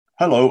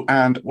Hello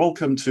and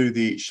welcome to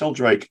the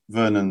Sheldrake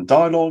Vernon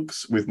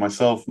Dialogues with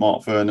myself,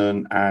 Mark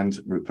Vernon, and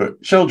Rupert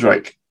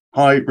Sheldrake.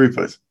 Hi,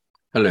 Rupert.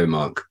 Hello,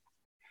 Mark.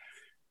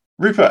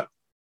 Rupert,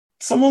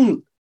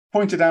 someone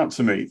pointed out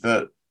to me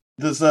that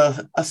there's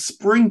a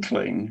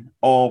sprinkling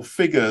of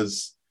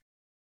figures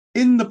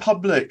in the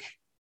public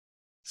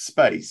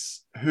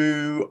space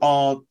who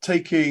are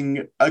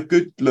taking a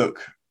good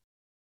look,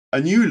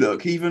 a new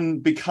look,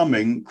 even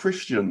becoming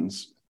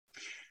Christians,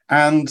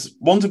 and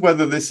wondered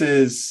whether this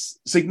is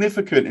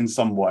significant in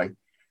some way.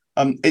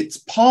 It's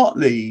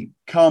partly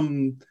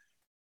come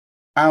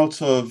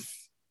out of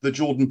the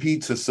Jordan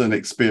Peterson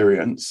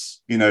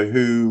experience,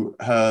 who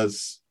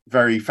has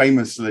very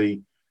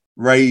famously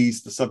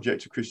raised the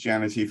subject of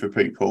Christianity for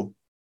people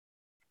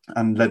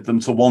and led them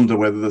to wonder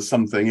whether there's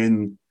something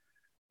in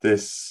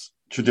this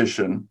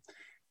tradition.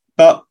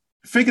 But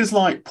figures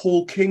like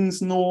Paul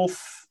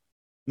Kingsnorth,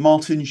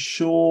 Martin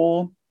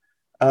Shaw,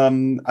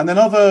 and then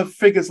other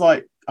figures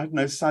like,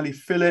 Sally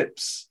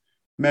Phillips,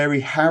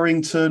 Mary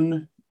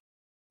Harrington.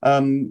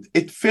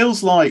 It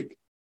feels like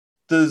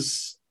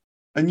there's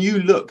a new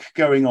look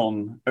going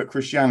on at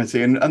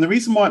Christianity. And the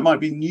reason why it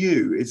might be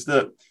new is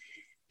that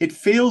it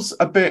feels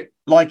a bit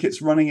like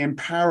it's running in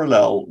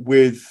parallel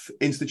with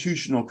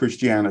institutional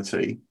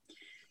Christianity.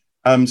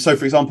 So,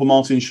 for example,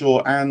 Martin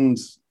Shaw and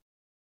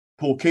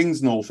Paul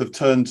Kingsnorth have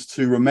turned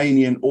to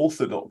Romanian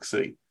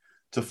Orthodoxy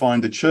to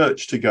find a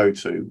church to go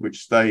to,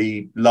 which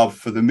they love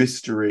for the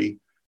mystery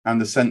and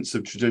the sense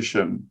of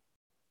tradition.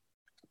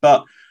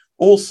 But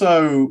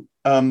also,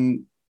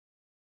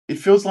 it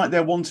feels like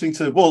they're wanting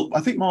to,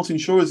 I think Martin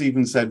Shaw has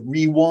even said,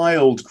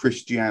 rewild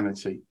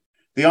Christianity.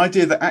 The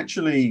idea that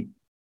actually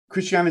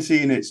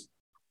Christianity in its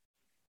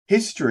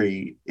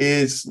history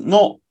is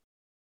not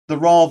the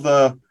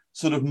rather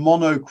sort of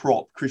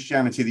monocrop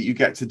Christianity that you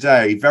get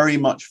today, very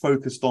much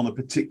focused on a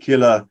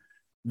particular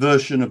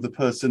version of the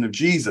person of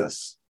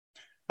Jesus,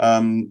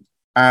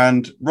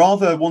 and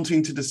rather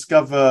wanting to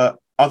discover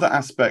other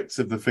aspects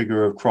of the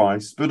figure of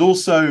Christ, but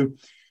also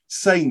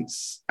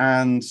saints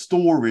and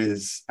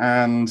stories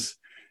and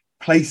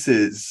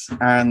places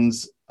and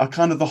a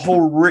kind of the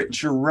whole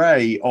rich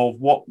array of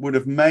what would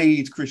have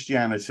made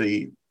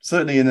Christianity,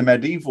 certainly in the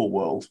medieval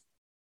world.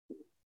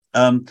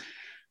 I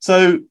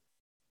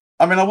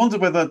wonder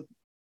whether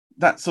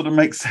that sort of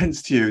makes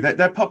sense to you.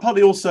 They're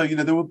partly also,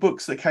 there were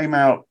books that came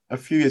out a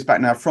few years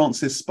back now,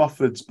 Francis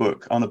Spufford's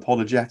book,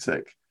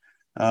 Unapologetic,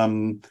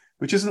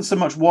 which isn't so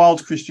much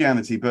wild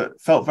Christianity,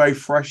 but felt very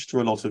fresh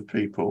to a lot of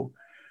people.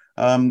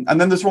 And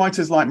then there's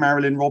writers like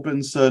Marilyn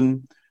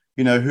Robinson,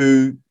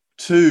 who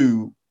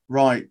too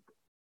write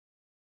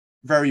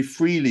very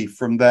freely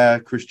from their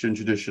Christian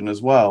tradition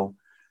as well.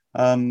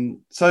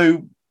 It's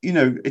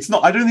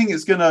not, I don't think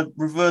it's going to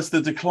reverse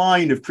the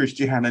decline of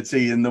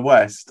Christianity in the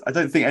West. I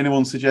don't think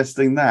anyone's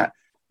suggesting that,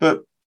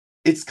 but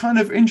it's kind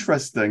of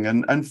interesting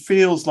and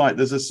feels like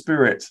there's a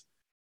spirit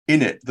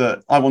in it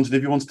that I wondered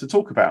if you wanted to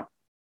talk about.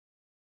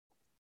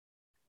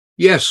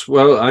 Yes,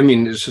 well,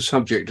 it's a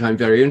subject I'm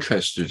very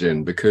interested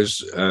in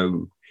because, I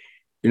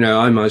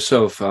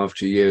myself,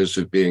 after years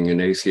of being an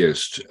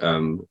atheist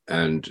and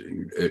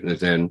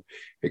then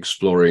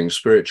exploring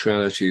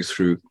spirituality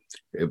through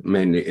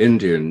mainly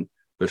Indian,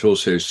 but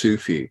also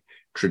Sufi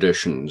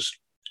traditions,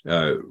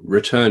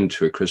 returned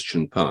to a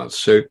Christian path.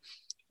 So,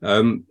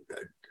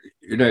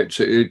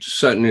 it's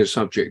certainly a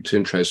subject to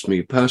interest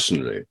me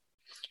personally.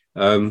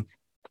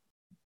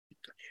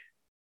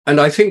 And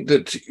I think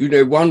that,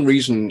 one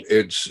reason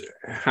it's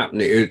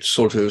happening, it's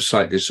sort of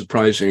slightly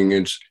surprising,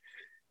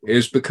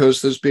 is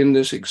because there's been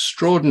this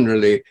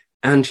extraordinarily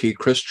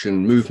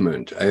anti-Christian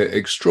movement,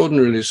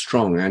 extraordinarily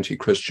strong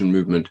anti-Christian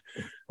movement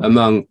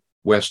among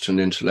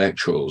Western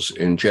intellectuals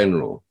in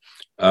general.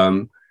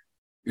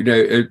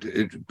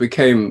 It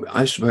became,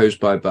 I suppose,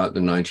 by about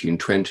the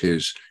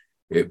 1920s,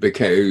 it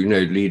became,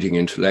 leading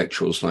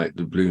intellectuals like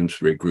the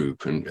Bloomsbury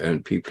Group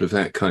and people of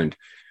that kind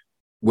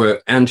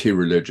were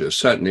anti-religious,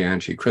 certainly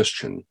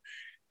anti-Christian.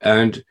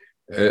 And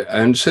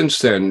since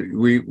then,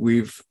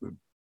 we've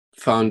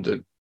found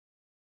that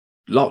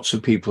lots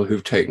of people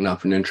who've taken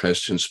up an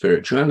interest in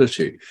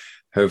spirituality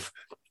have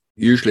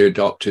usually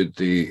adopted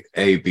the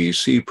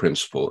ABC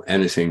principle,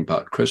 anything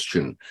but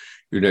Christian,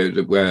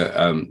 that where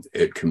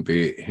it can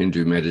be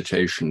Hindu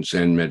meditation,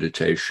 Zen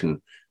meditation,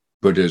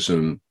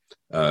 Buddhism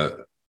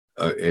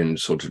in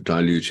sort of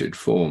diluted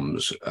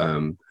forms,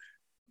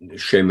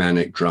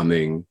 shamanic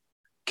drumming,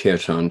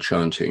 kirtan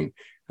chanting,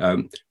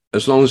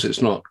 as long as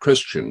it's not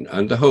Christian.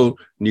 And the whole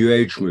New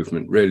Age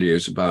movement really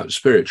is about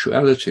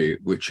spirituality,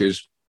 which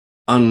is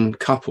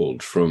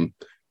uncoupled from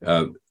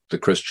the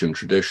Christian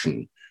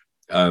tradition.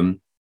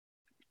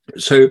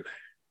 So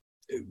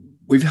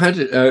we've had,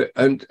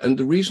 and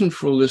the reason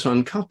for all this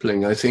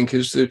uncoupling, I think,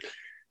 is that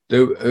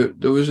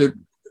there was a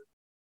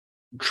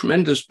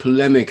tremendous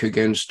polemic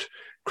against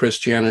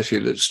Christianity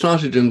that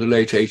started in the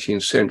late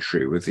 18th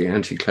century with the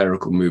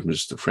anti-clerical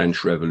movements of the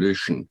French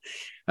Revolution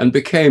and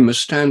became a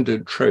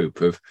standard trope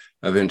of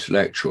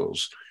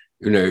intellectuals,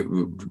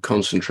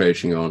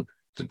 concentrating on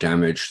the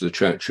damage the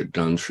church had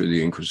done through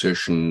the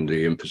Inquisition,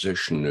 the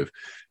imposition of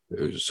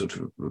sort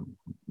of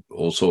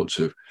all sorts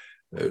of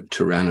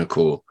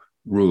tyrannical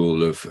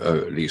rule of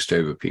at least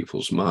over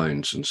people's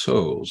minds and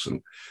souls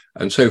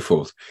and so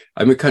forth.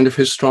 I mean, kind of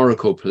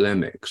historical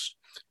polemics,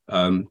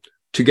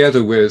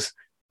 together with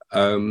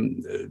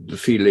the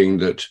feeling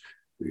that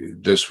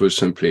this was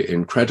simply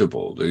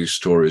incredible. These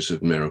stories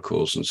of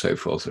miracles and so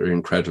forth are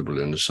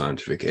incredible in the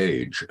scientific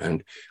age,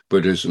 and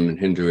Buddhism and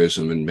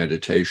Hinduism and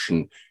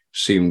meditation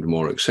seemed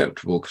more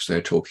acceptable because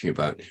they're talking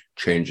about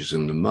changes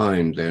in the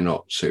mind. They're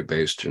not so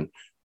based in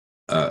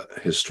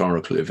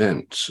historical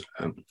events.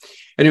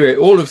 Anyway,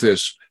 all of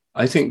this,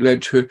 I think,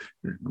 led to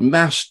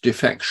mass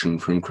defection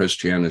from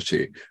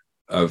Christianity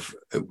of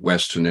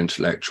Western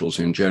intellectuals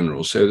in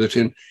general, so that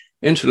in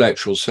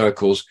intellectual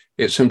circles,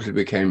 it simply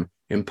became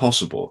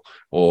impossible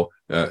or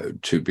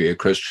to be a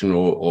Christian,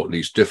 or at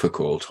least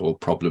difficult or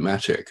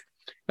problematic.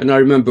 And I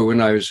remember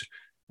when I was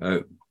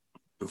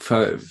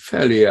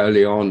fairly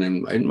early on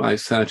in my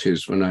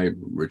 30s, when I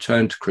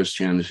returned to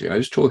Christianity, I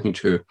was talking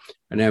to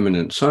an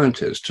eminent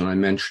scientist, and I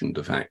mentioned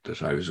the fact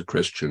that I was a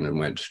Christian and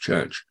went to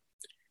church.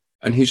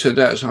 And he said,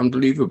 "That's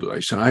unbelievable." I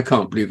said, "I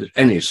can't believe that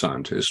any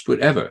scientist would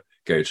ever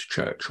go to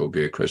church or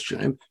be a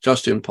Christian. It's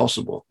just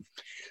impossible."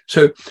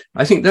 So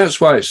I think that's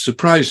why it's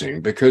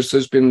surprising, because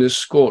there's been this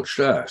scorched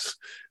earth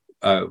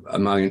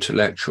among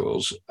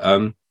intellectuals.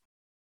 And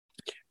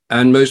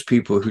most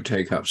people who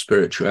take up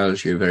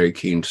spirituality are very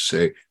keen to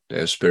say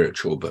they're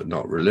spiritual but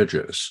not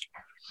religious.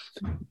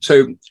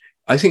 So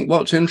I think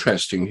what's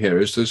interesting here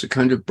is there's a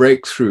kind of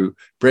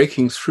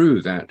breaking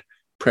through that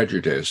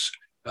prejudice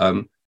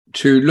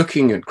to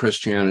looking at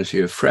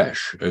Christianity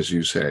afresh, as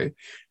you say,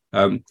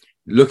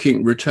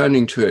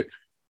 returning to it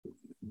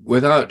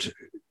without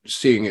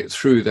seeing it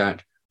through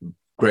that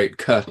great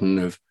curtain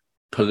of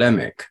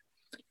polemic,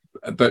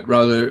 but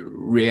rather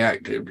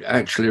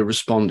actually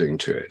responding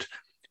to it.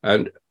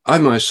 And I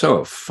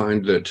myself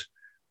find that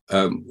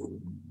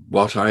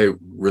what I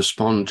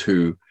respond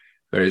to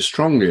very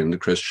strongly in the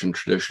Christian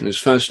tradition is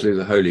firstly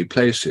the holy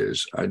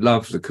places. I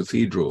love the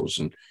cathedrals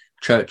and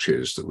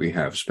churches that we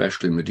have,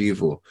 especially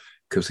medieval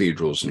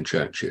cathedrals and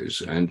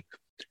churches. And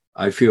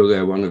I feel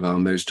they're one of our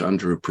most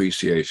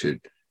underappreciated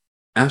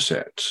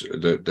assets,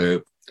 that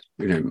they're,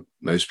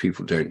 most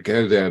people don't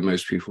go there,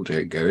 most people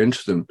don't go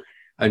into them.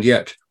 And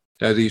yet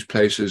they're these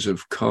places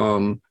of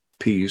calm,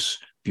 peace,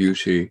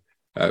 beauty,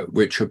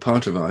 which are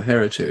part of our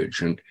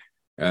heritage. And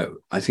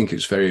I think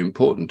it's very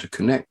important to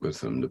connect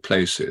with them, the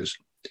places.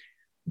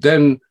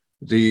 Then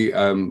the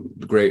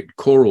great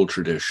choral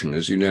tradition,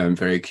 as you know, I'm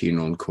very keen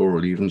on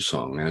choral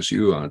evensong, as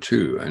you are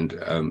too,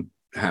 and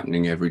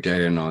happening every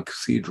day in our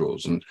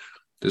cathedrals. And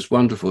this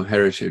wonderful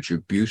heritage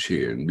of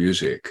beauty and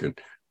music and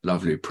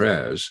lovely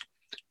prayers.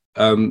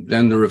 Then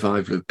the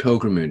revival of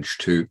pilgrimage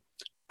to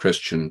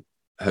Christian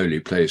holy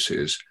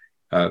places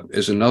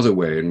is another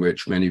way in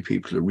which many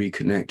people are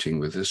reconnecting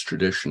with this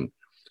tradition,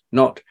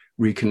 not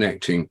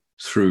reconnecting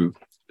through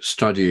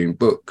studying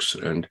books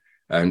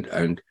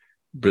and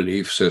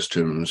belief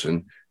systems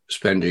and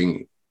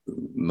spending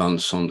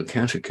months on the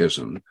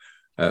catechism,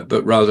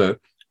 but rather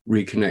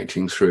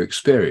reconnecting through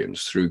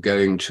experience, through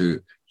going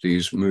to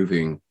these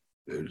moving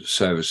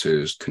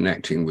services,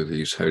 connecting with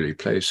these holy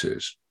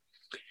places.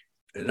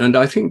 And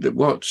I think that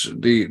what's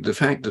the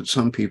fact that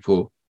some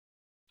people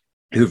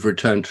who've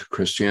returned to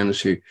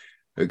Christianity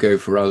go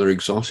for rather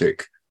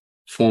exotic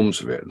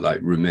forms of it, like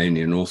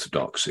Romanian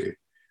Orthodoxy,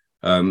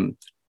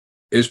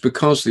 is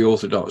because the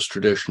Orthodox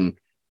tradition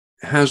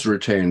has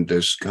retained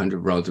this kind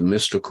of rather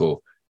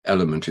mystical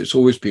element. It's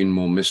always been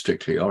more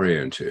mystically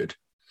oriented.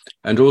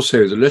 And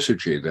also the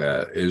liturgy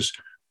there is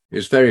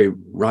very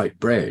right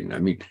brain. I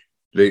mean,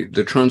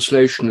 the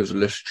translation of the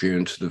liturgy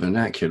into the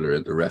vernacular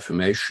at the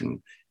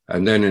Reformation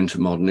and then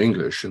into modern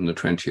English in the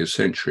 20th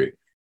century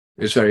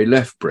is very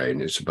left brain.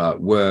 It's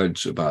about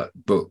words, about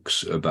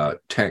books,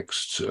 about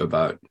texts,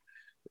 about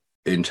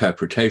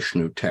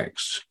interpretation of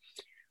texts.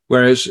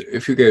 Whereas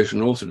if you go to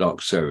an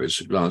Orthodox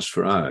service, it lasts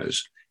for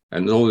hours,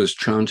 and all this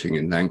chanting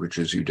in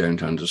languages you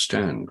don't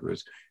understand,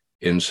 with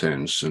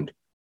incense and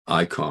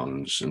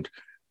icons and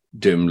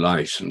dim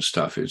light and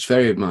stuff. It's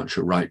very much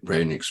a right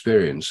brain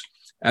experience,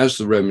 as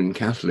the Roman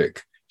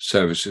Catholic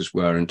services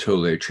were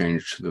until they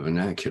changed to the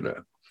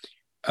vernacular.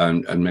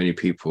 And many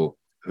people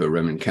who are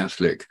Roman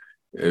Catholic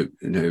are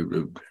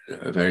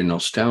very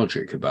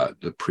nostalgic about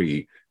the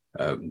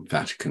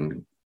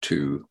pre-Vatican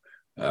II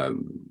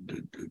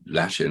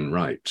Latin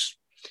rites.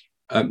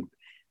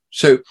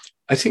 So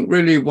I think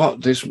really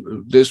what this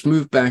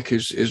move back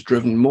is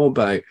driven more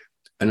by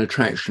an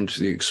attraction to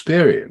the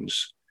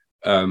experience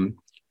of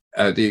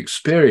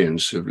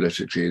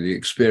liturgy, the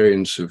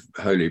experience of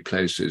holy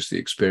places, the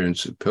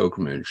experience of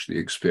pilgrimage, the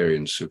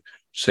experience of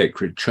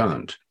sacred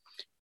chant,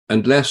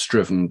 and less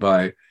driven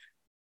by,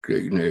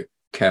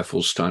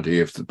 careful study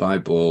of the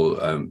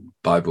Bible,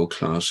 Bible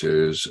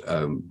classes,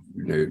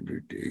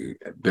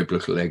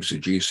 biblical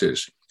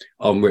exegesis,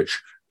 on which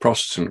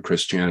Protestant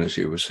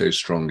Christianity was so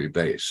strongly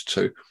based.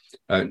 So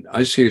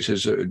I see it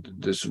as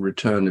this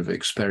return of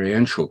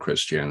experiential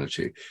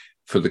Christianity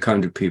for the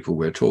kind of people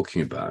we're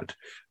talking about.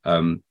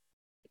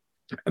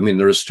 I mean,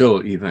 there are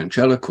still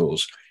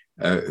evangelicals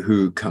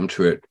who come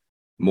to it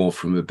more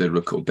from a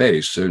biblical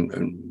base.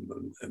 And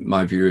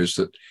my view is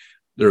that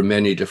there are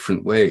many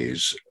different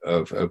ways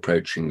of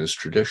approaching this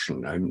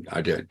tradition.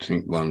 I don't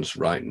think one's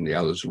right and the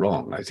other's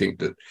wrong. I think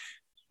that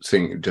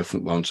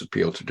different ones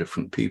appeal to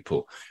different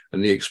people.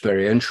 And the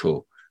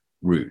experiential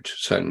route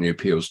certainly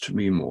appeals to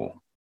me more.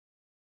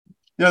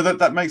 Yeah,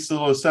 that makes a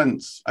lot of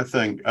sense, I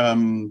think.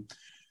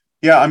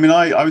 Yeah, I mean,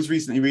 I was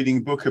recently reading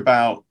a book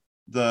about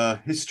the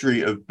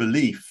history of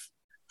belief.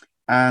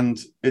 And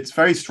it's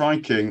very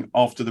striking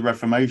after the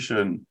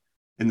Reformation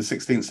in the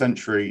 16th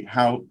century,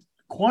 how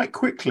quite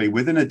quickly,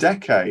 within a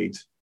decade,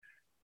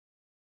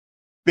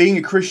 being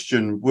a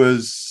Christian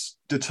was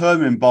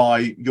determined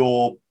by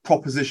your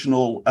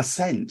propositional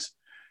assent.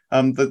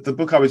 The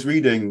book I was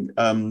reading,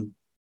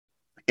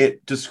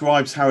 it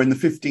describes how in the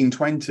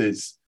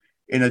 1520s,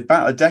 in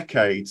about a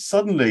decade,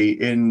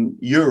 suddenly in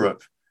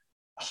Europe,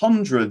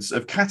 hundreds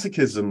of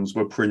catechisms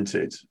were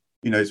printed,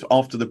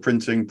 after the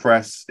printing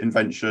press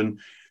invention,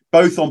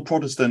 both on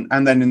Protestant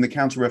and then in the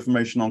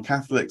Counter-Reformation on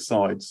Catholic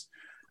sides.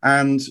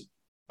 And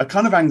a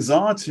kind of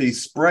anxiety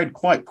spread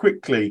quite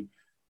quickly.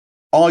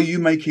 Are you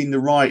making the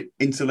right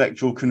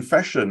intellectual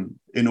confession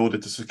in order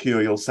to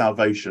secure your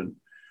salvation?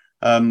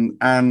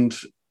 And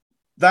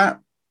that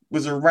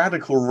was a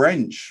radical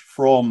wrench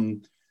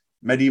from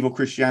medieval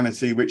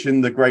Christianity, which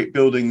in the great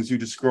buildings you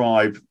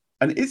describe,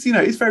 and it's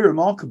very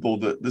remarkable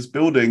that there's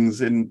buildings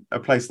in a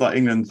place like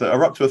England that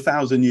are up to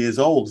 1,000 years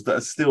old that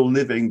are still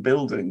living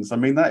buildings. I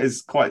mean, that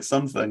is quite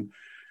something.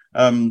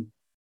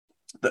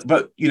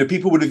 But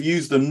people would have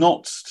used them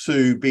not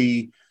to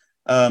be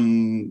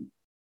kind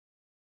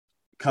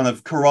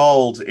of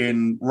corralled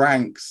in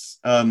ranks,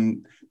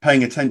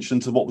 paying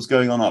attention to what was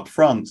going on up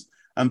front,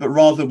 but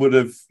rather would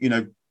have,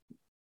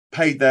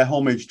 paid their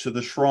homage to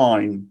the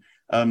shrine,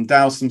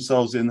 doused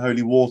themselves in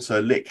holy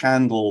water, lit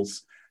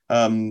candles.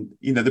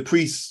 The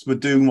priests were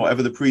doing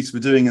whatever the priests were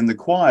doing in the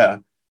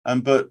choir.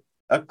 But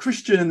a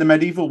Christian in the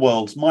medieval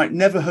world might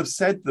never have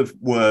said the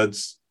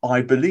words,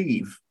 "I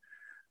believe,"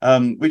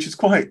 which is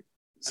quite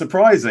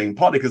surprising,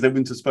 partly because they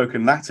wouldn't have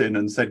spoken Latin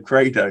and said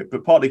credo,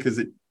 but partly because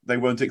they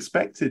weren't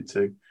expected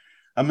to.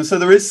 And so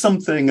there is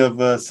something of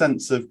a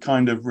sense of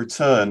kind of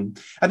return.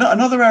 And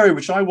another area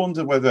which I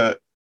wonder whether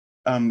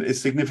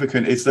is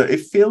significant is that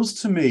it feels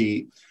to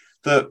me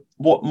that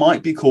what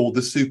might be called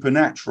the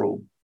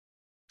supernatural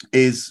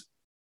is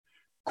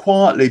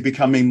quietly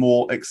becoming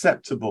more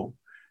acceptable.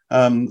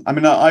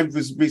 I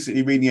was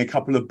recently reading a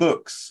couple of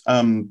books,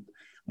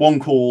 one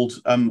called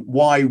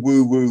Why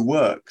Woo Woo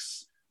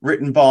Works,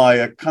 written by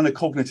a kind of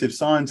cognitive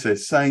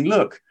scientist saying,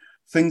 look,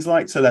 things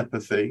like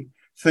telepathy,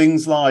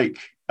 things like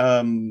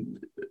kind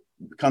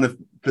of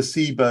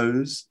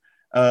placebos,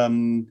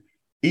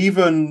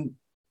 even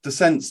the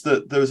sense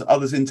that there's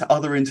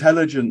other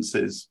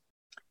intelligences,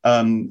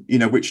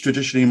 which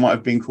traditionally might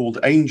have been called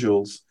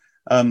angels.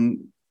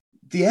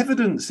 The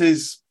evidence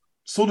is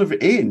sort of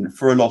in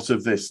for a lot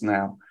of this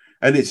now.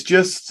 And it's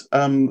just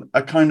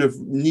a kind of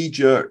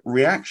knee-jerk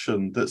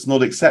reaction that's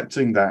not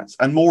accepting that.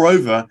 And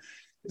moreover,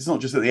 it's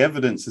not just that the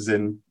evidence is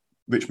in,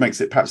 which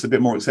makes it perhaps a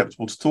bit more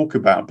acceptable to talk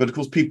about, but of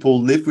course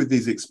people live with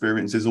these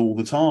experiences all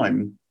the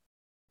time.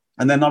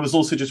 And then I was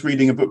also just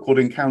reading a book called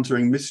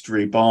Encountering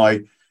Mystery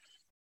by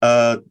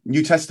a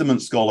New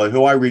Testament scholar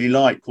who I really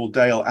like called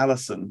Dale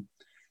Allison.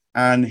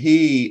 And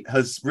he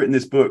has written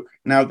this book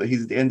now that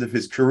he's at the end of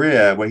his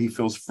career where he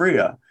feels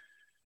freer.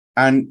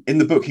 And in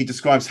the book, he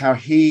describes how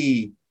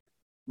he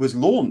was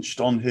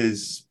launched on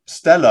his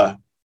stellar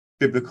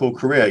biblical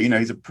career.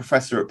 He's a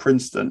professor at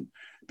Princeton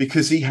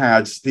because he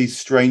had these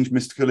strange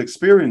mystical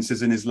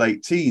experiences in his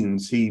late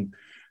teens. He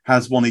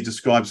has one he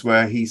describes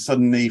where he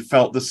suddenly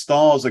felt the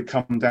stars had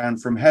come down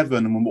from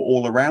heaven and were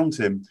all around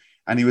him.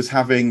 And he was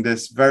having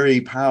this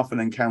very powerful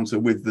encounter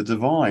with the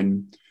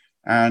divine.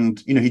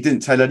 And, he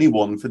didn't tell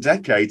anyone for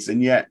decades,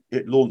 and yet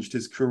it launched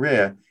his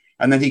career.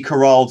 And then he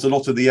corralled a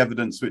lot of the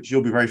evidence, which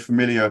you'll be very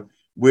familiar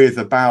with,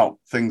 about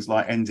things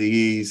like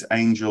NDEs,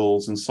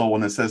 angels, and so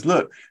on, and says,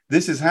 look,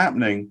 this is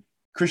happening.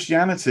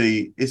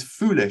 Christianity is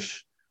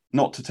foolish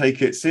not to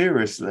take it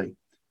seriously.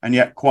 And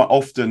yet quite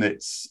often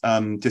it's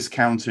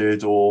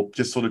discounted or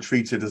just sort of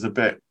treated as a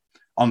bit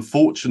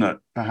unfortunate,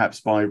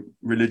 perhaps, by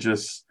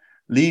religious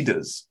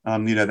leaders.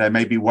 They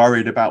may be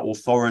worried about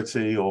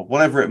authority or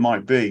whatever it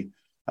might be.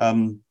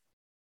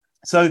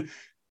 So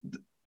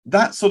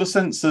that sort of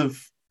sense of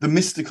the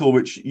mystical,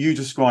 which you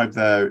described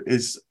there,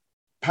 is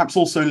perhaps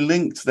also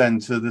linked then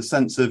to the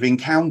sense of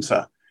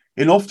encounter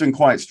in often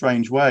quite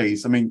strange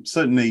ways. I mean,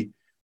 certainly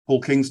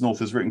Paul Kingsnorth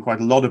has written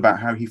quite a lot about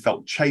how he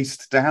felt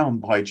chased down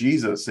by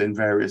Jesus in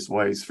various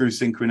ways, through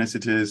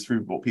synchronicities,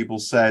 through what people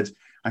said,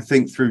 I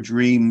think through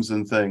dreams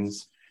and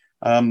things.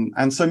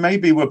 And so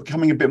maybe we're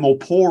becoming a bit more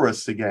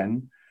porous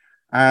again,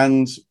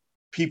 and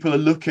people are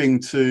looking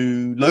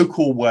to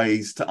local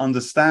ways to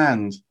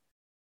understand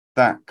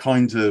that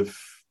kind of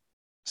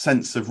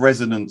sense of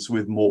resonance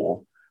with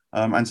more.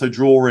 And so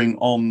drawing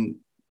on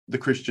the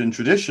Christian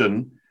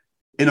tradition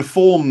in a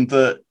form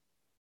that,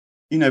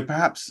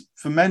 perhaps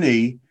for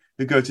many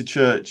who go to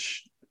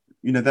church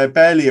they're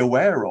barely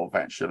aware of,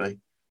 actually.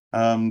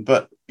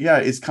 But yeah,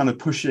 it's kind of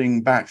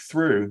pushing back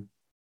through.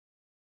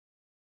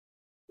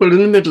 Well, in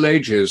the Middle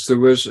Ages, there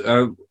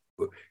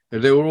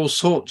were all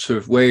sorts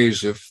of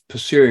ways of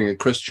pursuing a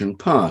Christian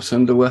path,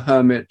 and there were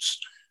hermits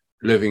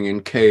living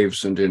in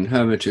caves and in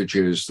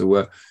hermitages. There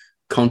were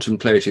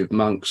contemplative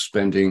monks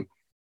spending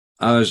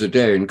hours a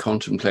day in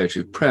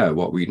contemplative prayer,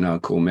 what we now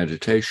call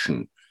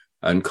meditation,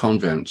 and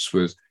convents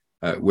with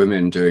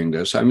women doing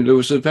this. I mean, there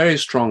was a very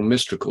strong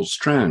mystical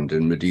strand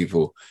in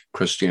medieval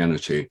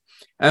Christianity,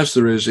 as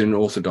there is in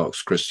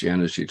Orthodox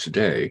Christianity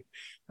today.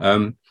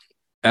 And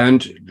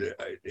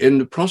in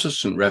the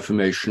Protestant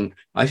Reformation,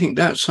 I think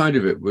that side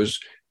of it was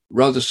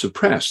rather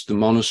suppressed. The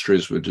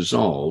monasteries were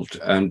dissolved,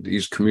 and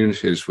these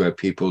communities where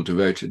people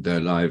devoted their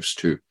lives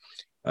to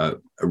a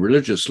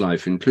religious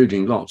life,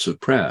 including lots of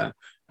prayer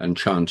and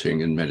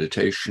chanting and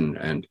meditation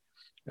and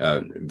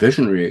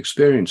visionary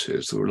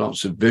experiences. There were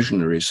lots of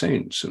visionary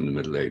saints in the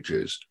Middle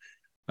Ages.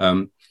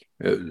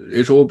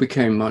 It all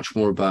became much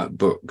more about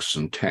books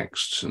and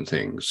texts and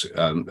things.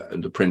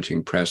 And the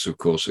printing press, of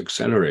course,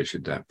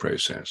 accelerated that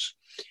process.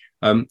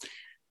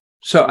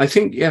 So I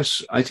think,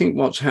 yes, I think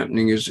what's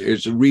happening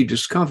is a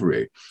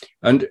rediscovery.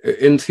 And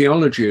in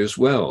theology as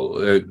well,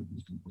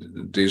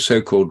 the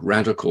so-called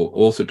radical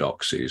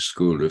orthodoxy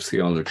school of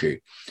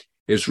theology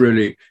is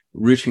really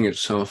rooting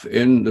itself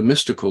in the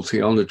mystical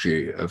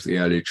theology of the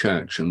early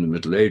church in the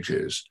Middle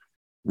Ages,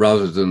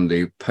 rather than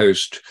the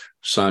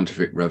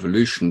post-scientific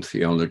revolution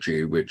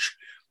theology, which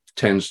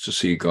tends to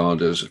see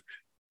God as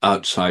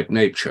outside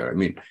nature. I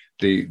mean,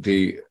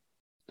 the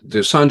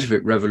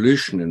scientific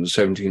revolution in the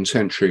 17th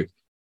century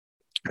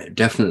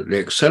definitely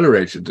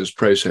accelerated this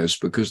process,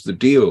 because the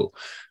deal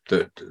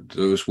that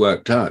was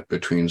worked out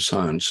between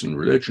science and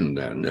religion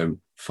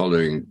then,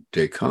 following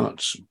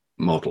Descartes'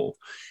 model,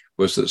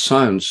 was that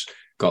science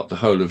got the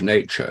whole of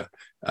nature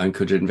and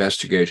could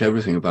investigate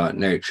everything about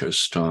nature: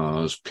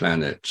 stars,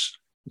 planets,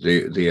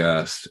 the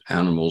earth,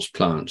 animals,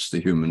 plants, the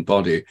human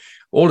body,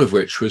 all of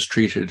which was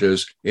treated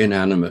as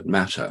inanimate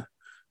matter.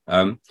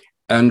 And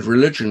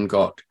religion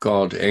got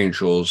God,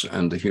 angels,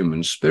 and the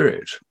human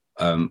spirit,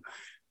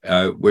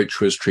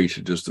 which was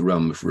treated as the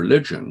realm of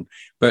religion,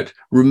 but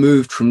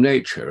removed from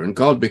nature. And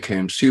God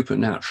became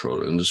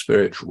supernatural, and the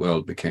spiritual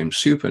world became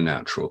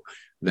supernatural.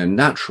 Then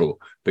natural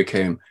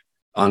became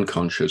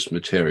unconscious,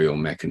 material,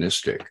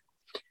 mechanistic.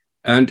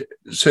 And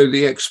so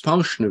the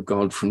expulsion of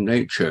God from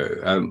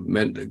nature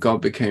meant that God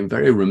became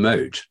very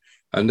remote.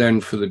 And then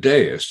for the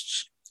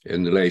deists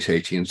in the late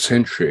 18th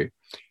century,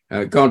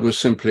 God was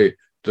simply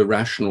the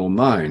rational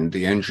mind,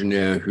 the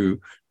engineer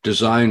who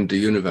designed the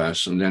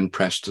universe and then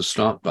pressed the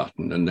start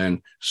button and then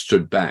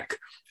stood back,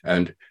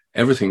 and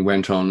everything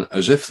went on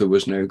as if there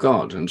was no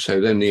God. And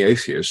so then the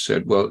atheists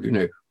said, well,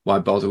 why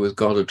bother with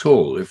God at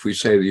all? If we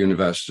say the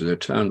universe is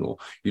eternal,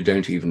 you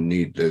don't even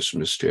need this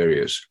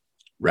mysterious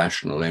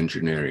rational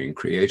engineering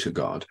creator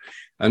God.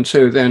 And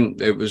so then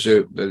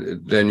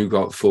then you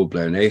got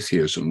full-blown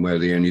atheism, where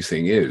the only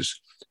thing is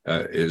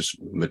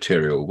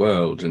material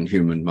world, and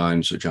human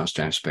minds are just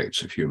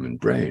aspects of human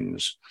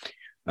brains.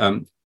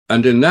 And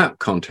in that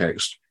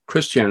context,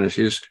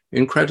 Christianity is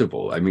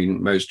incredible. I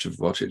mean, most of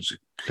what it's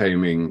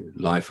claiming,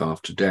 life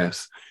after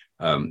death,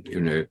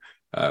 the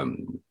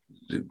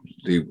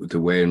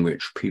way in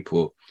which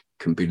people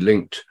can be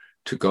linked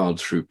to God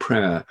through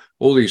prayer,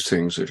 all these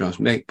things are just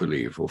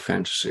make-believe or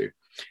fantasy.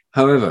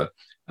 However,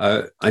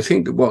 I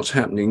think that what's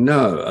happening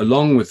now,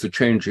 along with the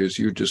changes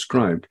you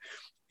described,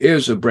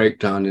 is a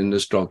breakdown in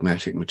this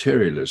dogmatic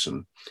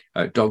materialism.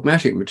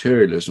 Dogmatic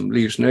materialism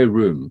leaves no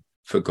room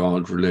for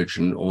God,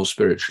 religion, or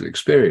spiritual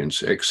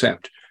experience,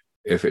 except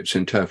if it's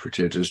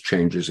interpreted as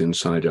changes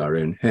inside our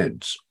own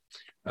heads.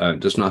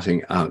 There's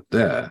nothing out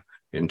there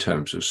in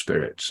terms of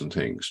spirits and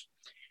things.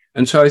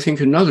 And so I think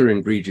another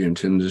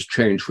ingredient in this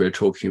change we're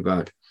talking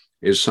about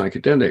is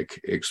psychedelic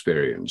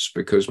experience,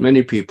 because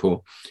many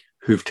people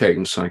who've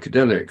taken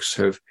psychedelics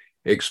have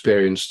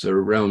experienced the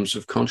realms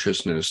of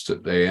consciousness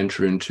that they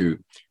enter into,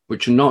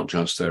 which are not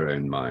just their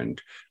own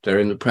mind. They're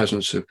in the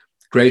presence of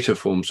greater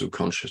forms of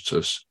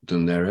consciousness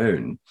than their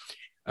own.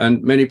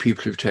 And many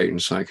people who've taken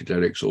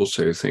psychedelics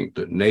also think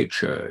that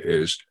nature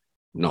is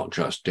not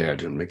just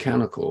dead and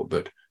mechanical,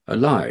 but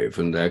alive,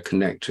 and they're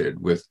connected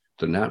with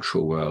the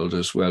natural world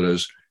as well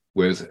as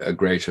with a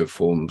greater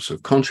forms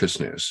of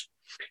consciousness.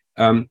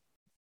 And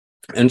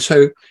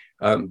so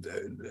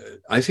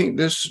I think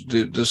the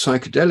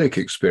psychedelic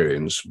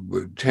experience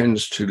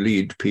tends to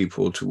lead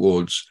people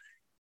towards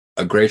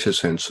a greater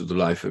sense of the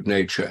life of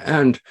nature.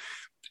 And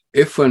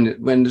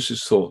when this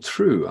is thought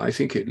through, I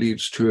think it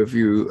leads to a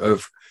view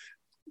of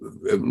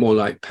more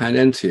like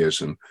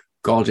panentheism,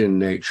 God in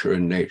nature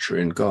and nature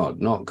in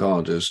God, not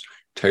God as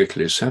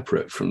totally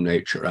separate from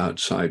nature,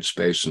 outside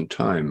space and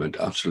time, and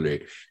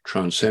utterly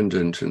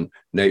transcendent, and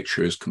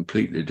nature is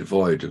completely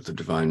devoid of the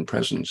divine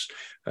presence,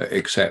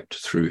 except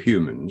through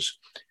humans,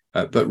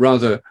 but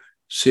rather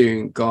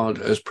seeing God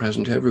as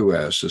present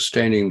everywhere,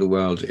 sustaining the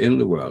world in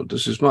the world.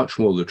 This is much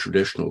more the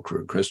traditional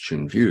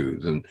Christian view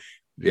than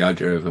the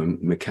idea of a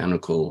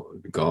mechanical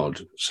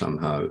God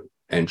somehow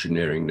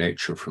engineering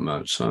nature from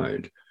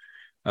outside.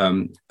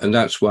 And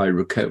that's why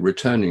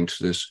returning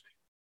to this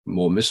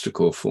more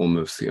mystical form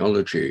of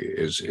theology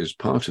is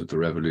part of the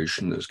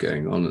revolution that's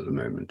going on at the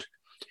moment.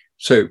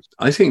 So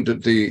I think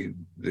that the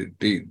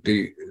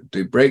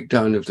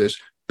breakdown of this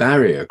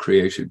barrier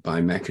created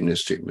by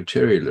mechanistic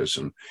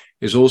materialism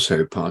is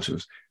also part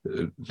of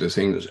the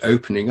thing that's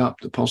opening up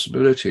the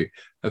possibility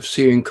of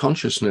seeing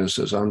consciousness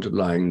as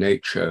underlying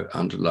nature,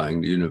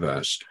 underlying the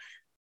universe,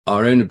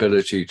 our own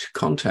ability to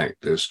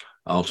contact this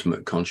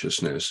ultimate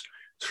consciousness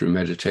through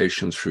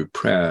meditation, through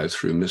prayer,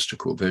 through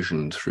mystical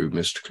vision, through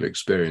mystical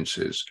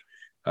experiences,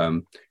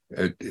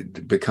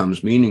 it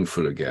becomes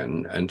meaningful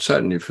again. And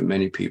certainly for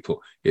many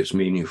people, it's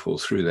meaningful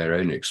through their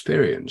own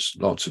experience.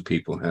 Lots of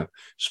people have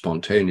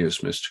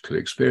spontaneous mystical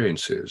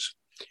experiences.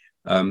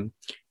 And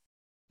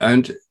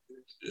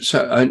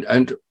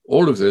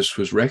all of this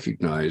was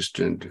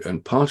recognized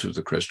and part of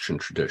the Christian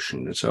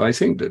tradition. And so I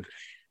think that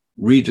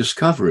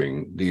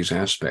rediscovering these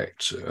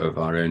aspects of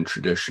our own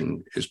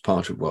tradition is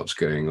part of what's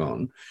going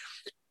on.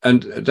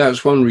 And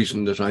that's one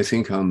reason that I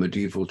think our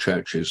medieval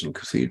churches and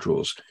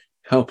cathedrals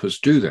help us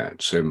do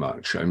that so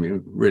much. I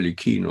mean, really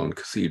keen on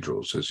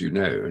cathedrals, as you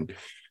know.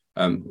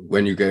 And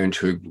when you go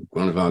into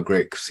one of our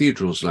great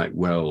cathedrals like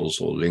Wells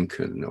or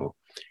Lincoln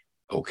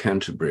or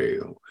Canterbury,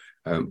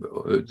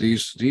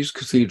 these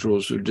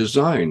cathedrals are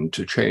designed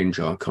to change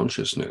our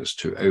consciousness,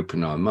 to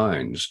open our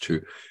minds,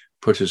 to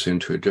put us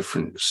into a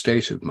different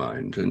state of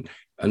mind.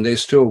 And they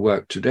still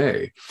work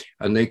today.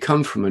 And they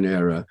come from an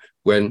era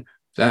when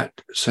that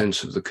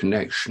sense of the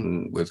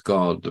connection with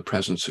God, the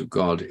presence of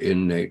God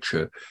in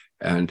nature,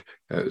 and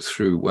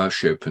through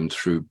worship and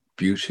through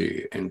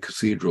beauty in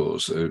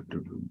cathedrals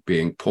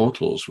being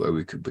portals where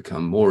we could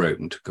become more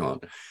open to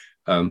God.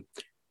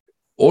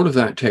 All of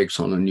that takes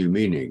on a new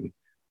meaning.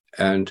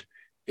 And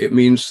it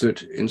means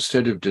that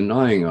instead of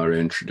denying our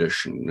own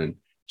tradition and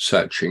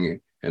searching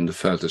in the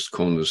furthest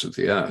corners of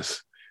the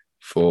earth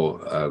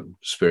for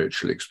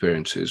spiritual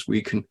experiences,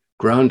 we can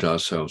ground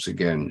ourselves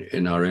again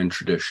in our own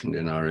tradition,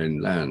 in our own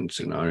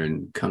lands, in our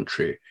own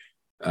country,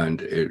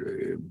 and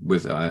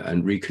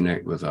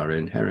reconnect with our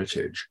own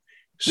heritage.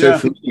 So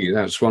for me,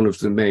 that's one of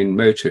the main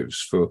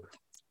motives for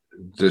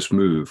this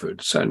move,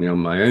 certainly on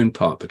my own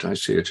part, but I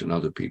see it in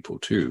other people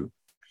too.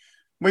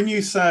 When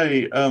you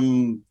say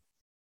the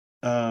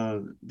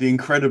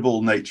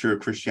incredible nature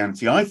of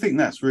Christianity, I think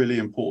that's really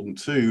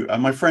important too.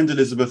 My friend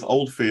Elizabeth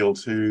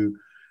Oldfield, who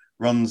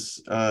runs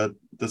the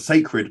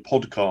Sacred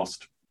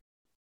podcast,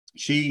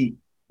 she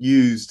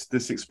used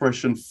this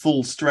expression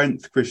full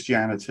strength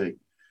Christianity,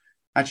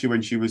 actually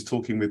when she was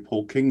talking with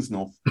Paul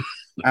Kingsnorth.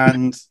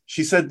 And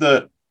she said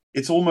that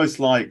it's almost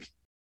like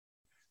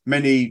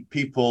many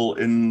people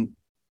in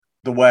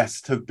the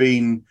West have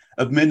been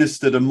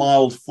administered a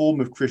mild form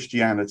of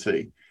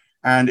Christianity,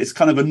 and it's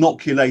kind of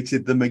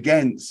inoculated them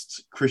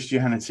against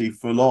Christianity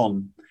full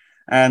on.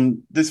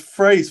 And this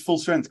phrase, full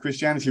strength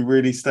Christianity,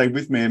 really stayed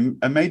with me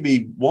and made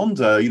me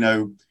wonder,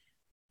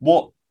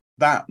 what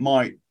that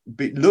might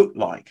look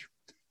like.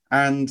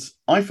 And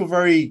I feel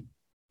very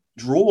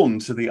drawn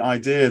to the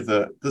idea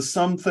that there's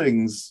some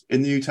things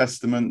in the New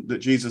Testament that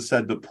Jesus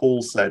said, that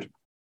Paul said,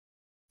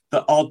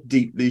 that are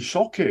deeply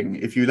shocking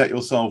if you let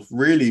yourself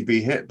really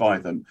be hit by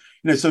them.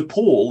 So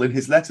Paul in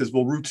his letters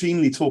will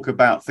routinely talk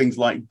about things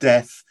like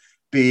death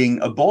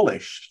being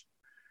abolished.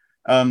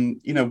 What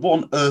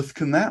on earth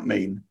can that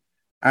mean?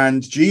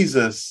 And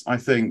Jesus, I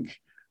think,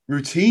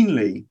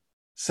 routinely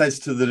says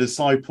to the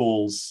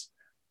disciples,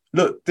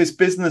 look, this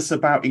business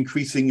about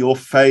increasing your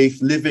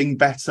faith, living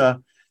better,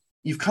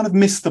 you've kind of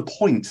missed the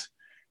point.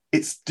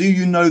 It's, do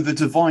you know the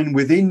divine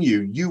within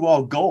you? You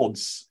are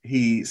God's,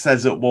 he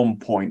says at one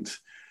point.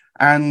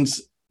 And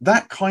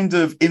that kind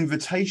of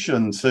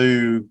invitation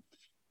to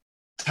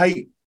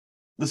take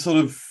the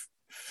sort of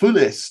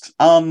fullest,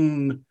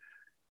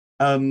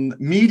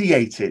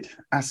 mediated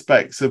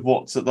aspects of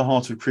what's at the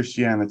heart of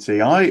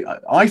Christianity,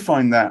 I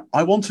find that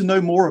I want to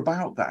know more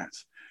about that.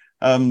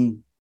 I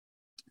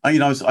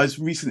was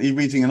recently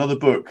reading another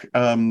book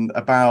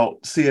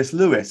about C.S.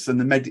 Lewis,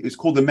 and it's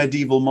called The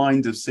Medieval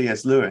Mind of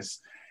C.S. Lewis.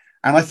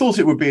 And I thought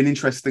it would be an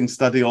interesting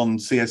study on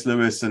C.S.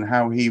 Lewis and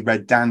how he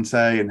read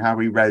Dante and how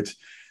he read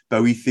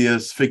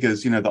Boethius,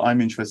 figures, that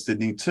I'm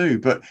interested in too.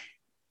 But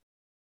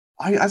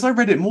as I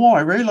read it more,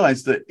 I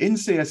realized that in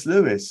C.S.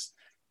 Lewis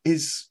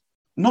is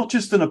not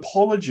just an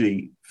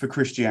apology for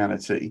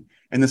Christianity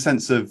in the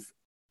sense of,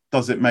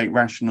 does it make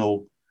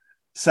rational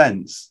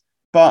sense,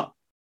 but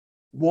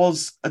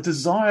was a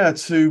desire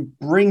to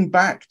bring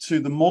back to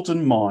the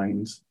modern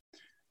mind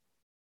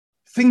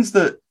things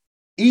that,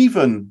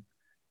 even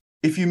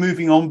if you're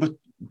moving on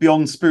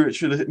beyond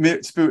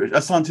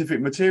scientific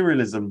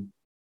materialism,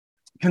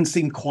 can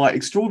seem quite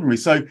extraordinary.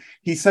 So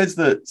he says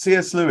that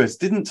C.S. Lewis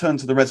didn't turn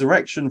to the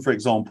resurrection, for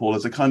example,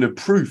 as a kind of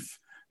proof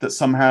that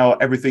somehow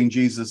everything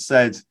Jesus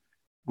said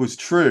was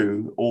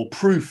true, or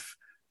proof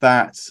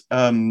that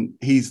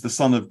he's the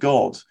Son of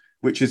God,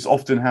 which is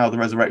often how the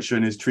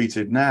resurrection is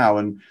treated now.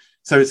 And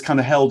so it's kind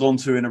of held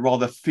onto in a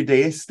rather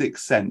fideistic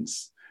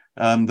sense,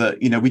 that,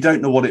 we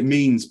don't know what it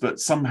means, but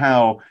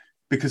somehow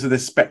because of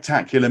this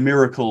spectacular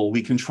miracle,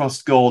 we can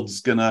trust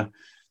God's going to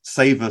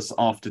save us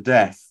after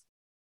death.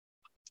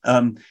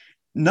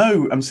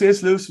 No,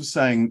 C.S. Lewis was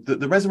saying that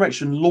the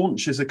resurrection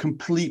launches a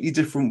completely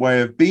different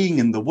way of being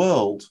in the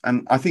world.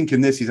 And I think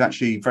in this, he's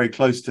actually very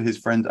close to his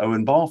friend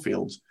Owen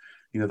Barfield,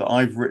 that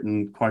I've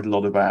written quite a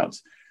lot about.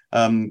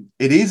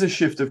 It is a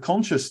shift of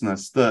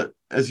consciousness that,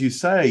 as you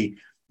say,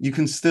 you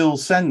can still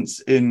sense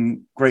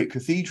in great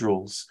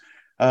cathedrals,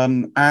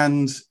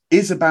 and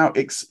is about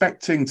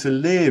expecting to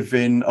live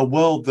in a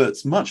world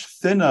that's much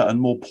thinner and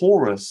more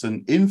porous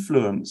and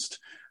influenced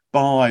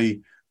by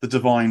the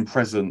divine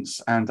presence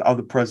and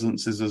other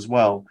presences as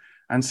well.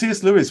 And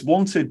C.S. Lewis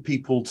wanted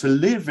people to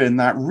live in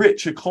that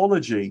rich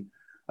ecology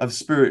of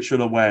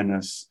spiritual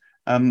awareness.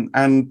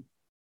 And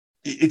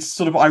it's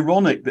sort of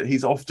ironic that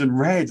he's often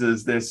read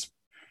as this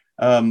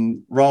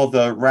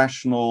rather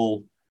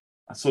rational,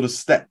 sort of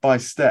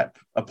step-by-step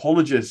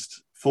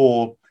apologist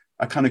for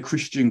a kind of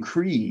Christian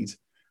creed,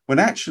 when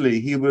actually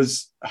he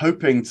was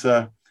hoping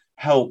to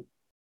help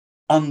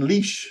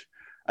unleash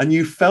a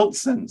new felt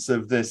sense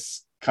of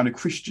this kind of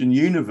Christian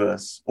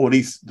universe, or at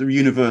least the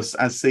universe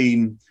as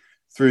seen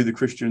through the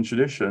Christian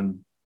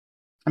tradition.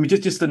 I mean,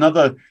 just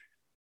another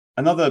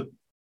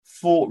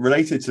thought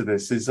related to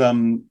this is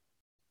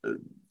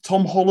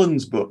Tom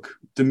Holland's book,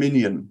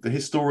 Dominion. The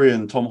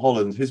historian Tom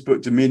Holland, his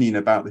book Dominion,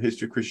 about the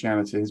history of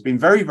Christianity, has been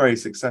very, very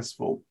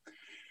successful.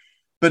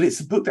 But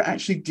it's a book that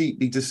actually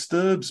deeply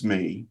disturbs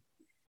me,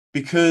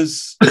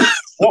 because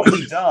what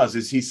he does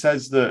is he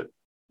says that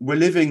we're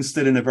living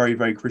still in a very,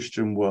 very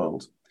Christian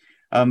world.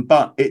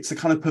 But it's a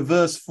kind of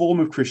perverse form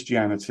of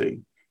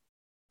Christianity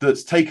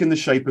that's taken the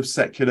shape of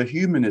secular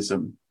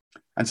humanism.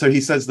 And so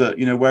he says that,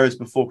 whereas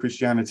before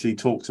Christianity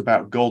talked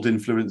about God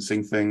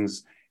influencing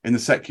things, in the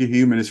secular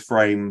humanist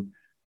frame,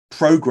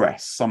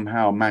 progress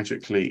somehow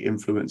magically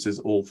influences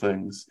all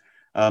things.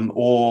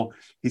 Or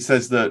he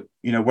says that,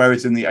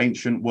 whereas in the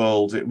ancient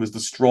world, it was the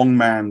strong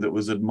man that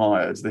was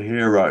admired, the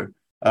hero.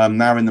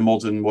 Now in the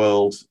modern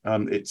world,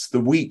 it's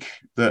the weak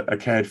that are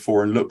cared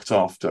for and looked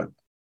after.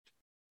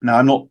 Now,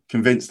 I'm not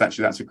convinced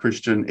actually that's a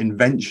Christian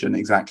invention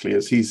exactly,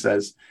 as he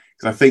says,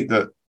 because I think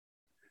that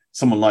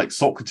someone like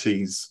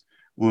Socrates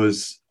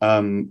was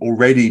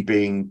already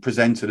being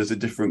presented as a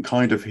different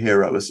kind of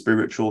hero, a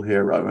spiritual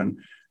hero, and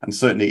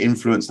certainly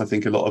influenced, I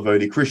think, a lot of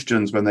early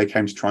Christians when they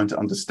came to trying to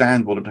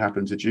understand what had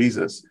happened to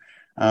Jesus.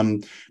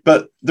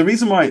 But the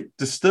reason why it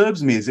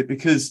disturbs me is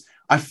because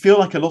I feel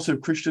like a lot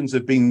of Christians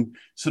have been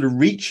sort of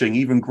reaching,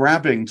 even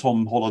grabbing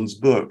Tom Holland's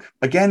book,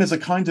 again, as a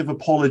kind of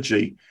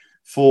apology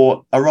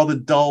for a rather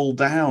dull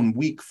down,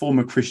 weak form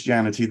of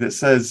Christianity that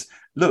says,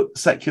 look,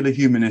 secular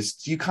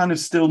humanists, you kind of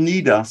still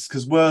need us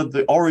because we're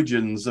the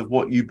origins of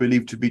what you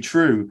believe to be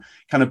true.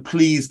 Kind of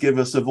please give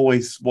us a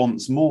voice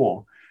once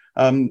more.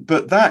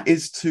 But that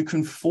is to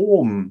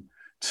conform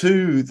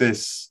to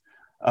this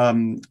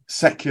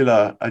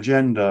secular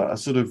agenda, a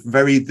sort of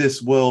very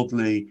this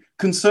worldly,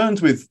 concerned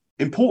with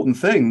important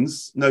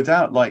things, no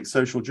doubt, like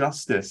social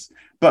justice,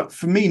 but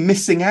for me,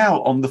 missing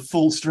out on the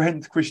full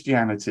strength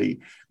Christianity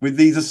with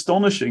these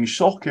astonishing,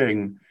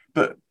 shocking,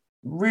 but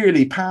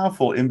really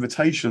powerful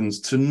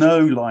invitations to know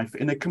life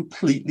in a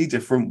completely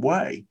different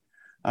way.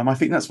 I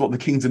think that's what the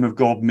kingdom of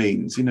God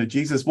means.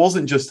 Jesus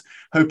wasn't just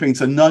hoping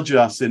to nudge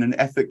us in an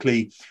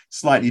ethically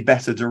slightly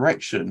better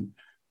direction.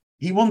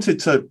 He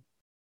wanted to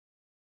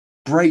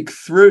break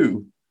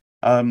through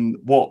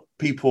what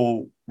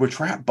people were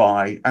trapped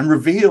by and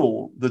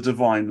reveal the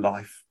divine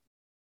life.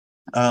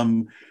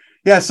 So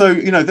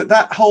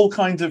that whole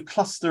kind of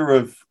cluster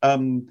of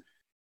the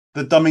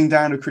dumbing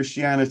down of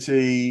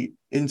Christianity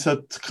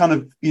into kind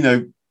of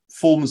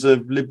forms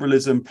of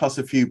liberalism plus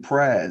a few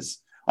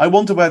prayers. I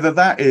wonder whether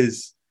that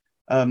is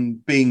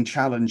being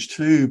challenged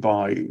too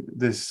by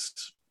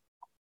this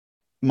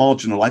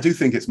marginal. I do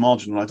think it's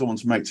marginal. I don't want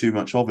to make too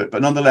much of it,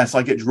 but nonetheless,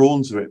 I get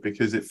drawn to it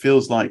because it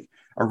feels like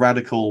a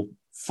radical,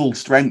 full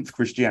strength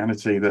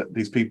Christianity that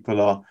these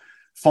people are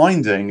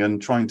finding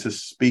and trying to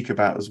speak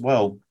about as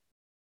well.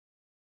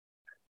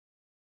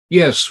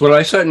 Yes, well,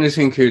 I certainly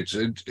think it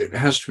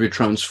has to be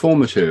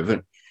transformative.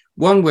 And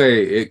one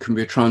way it can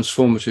be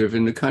transformative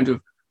in a kind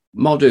of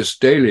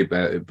modest daily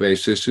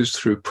basis is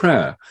through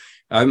prayer.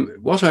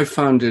 What I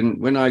found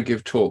when I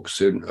give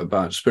talks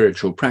about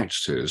spiritual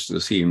practices, the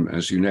theme,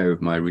 as you know,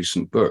 of my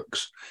recent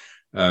books,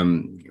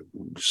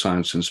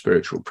 Science and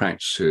Spiritual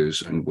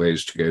Practices and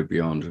Ways to Go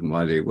Beyond and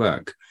Why They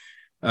Work,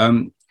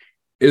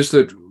 is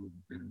that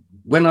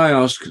when I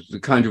ask the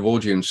kind of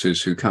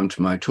audiences who come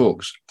to my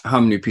talks how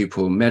many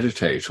people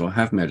meditate or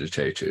have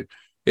meditated,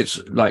 it's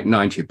like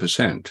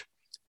 90%.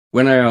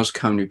 When I ask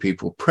how many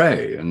people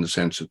pray in the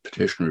sense of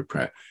petitionary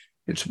prayer,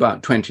 it's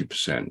about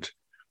 20%.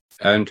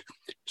 And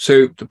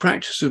so the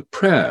practice of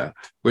prayer,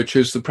 which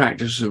is the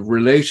practice of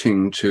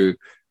relating to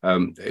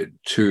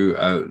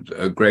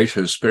a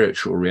greater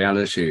spiritual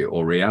reality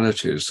or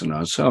realities than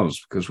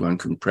ourselves, because one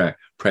can pray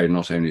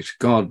not only to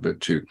God, but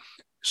to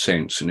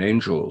saints and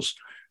angels.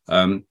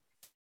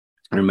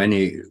 There are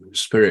many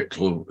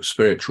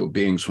spiritual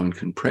beings one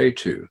can pray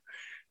to.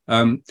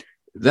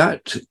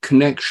 That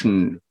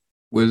connection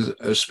with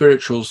a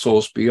spiritual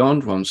source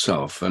beyond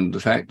oneself, and the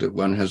fact that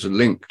one has a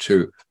link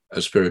to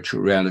a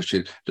spiritual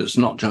reality that's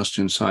not just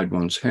inside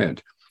one's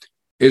head,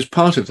 is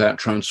part of that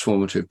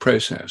transformative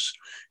process.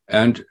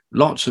 And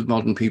lots of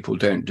modern people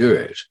don't do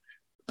it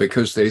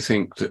because they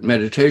think that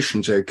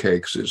meditation's okay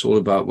because it's all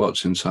about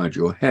what's inside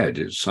your head.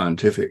 It's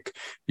scientific.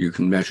 You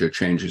can measure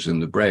changes in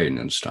the brain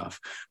and stuff.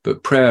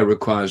 But prayer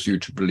requires you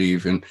to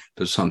believe in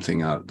there's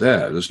something out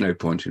there. There's no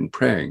point in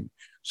praying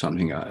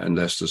something out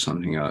unless there's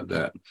something out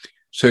there.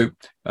 So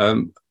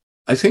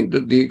I think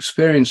that the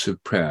experience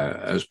of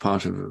prayer as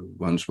part of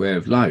one's way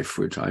of life,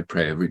 which I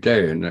pray every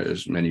day, and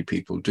as many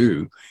people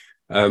do,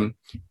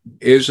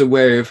 is a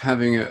way of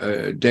having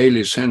a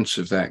daily sense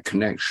of that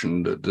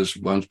connection, that there's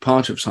one's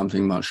part of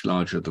something much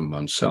larger than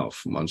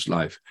oneself. One's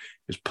life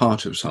is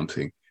part of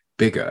something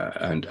bigger,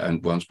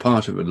 and one's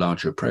part of a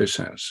larger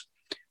process.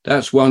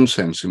 That's one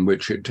sense in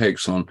which it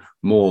takes on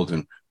more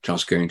than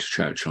just going to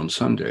church on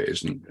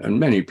Sundays. And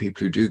many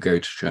people who do go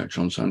to church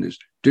on Sundays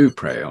do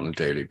pray on a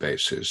daily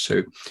basis.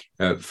 So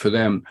for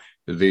them,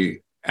 the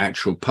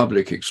actual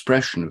public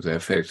expression of their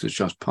faith is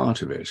just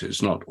part of it.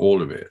 It's not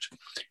all of it.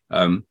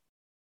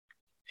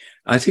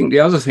 I think the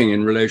other thing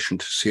in relation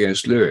to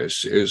C.S.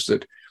 Lewis is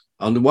that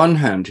on the one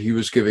hand, he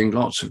was giving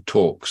lots of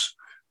talks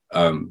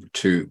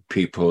to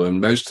people,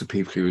 and most of the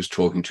people he was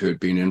talking to had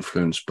been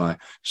influenced by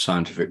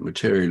scientific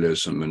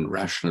materialism and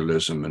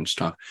rationalism and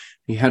stuff.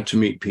 He had to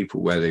meet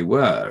people where they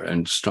were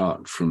and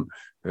start from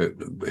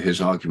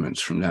his arguments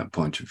from that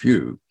point of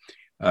view,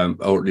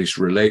 or at least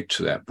relate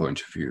to that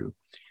point of view.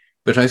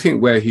 But I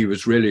think where he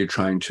was really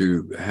trying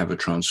to have a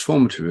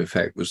transformative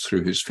effect was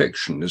through his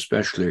fiction,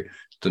 especially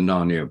the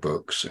Narnia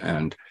books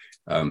and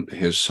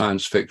his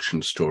science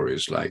fiction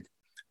stories like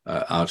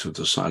Out of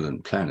the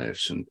Silent Planet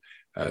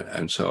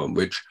and so on,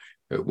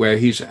 where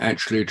he's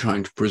actually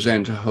trying to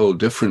present a whole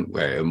different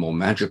way, a more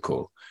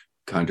magical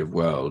kind of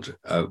world,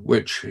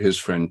 which his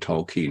friend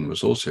Tolkien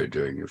was also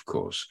doing, of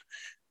course,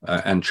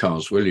 and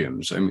Charles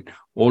Williams. I mean,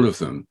 all of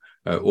them,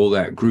 all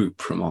that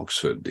group from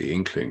Oxford, the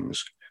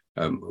Inklings,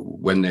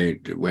 when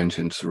they went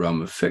into the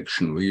realm of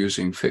fiction, were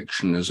using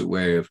fiction as a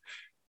way of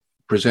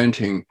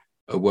presenting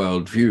a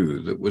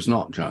worldview that was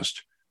not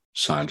just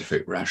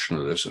scientific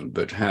rationalism,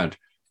 but had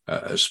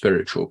a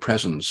spiritual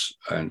presence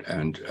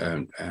and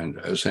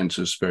a sense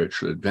of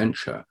spiritual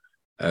adventure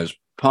as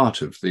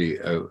part of the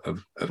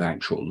of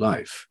actual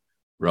life,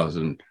 rather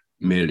than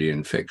merely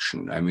in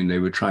fiction. I mean, they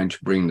were trying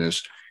to bring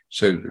this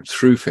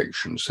through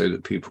fiction so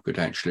that people could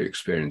actually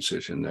experience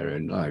it in their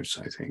own lives,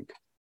 I think.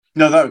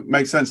 No, that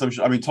makes sense. I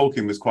mean,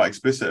 Tolkien was quite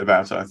explicit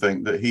about it. I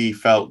think that he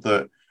felt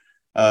that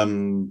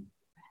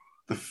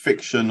the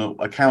fictional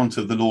account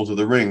of the Lord of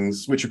the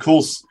Rings, which of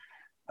course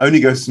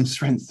only goes from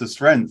strength to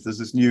strength. There's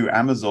this new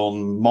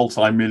Amazon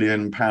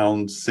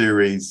multi-million-pound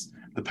series,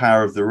 The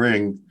Power of the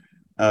Ring,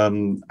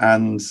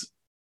 and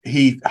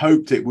he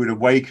hoped it would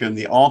awaken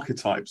the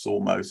archetypes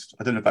almost.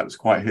 I don't know if that was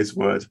quite his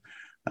word,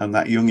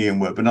 that Jungian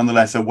word, but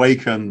nonetheless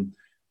awaken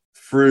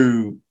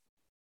through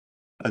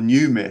a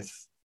new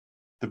myth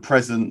the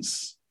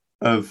presence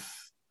of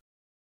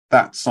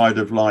that side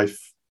of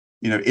life,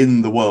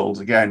 in the world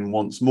again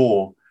once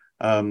more.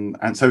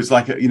 And so it's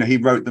like, he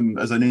wrote them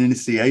as an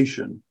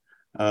initiation,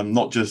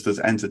 not just as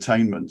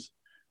entertainment.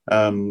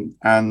 And,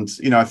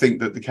 I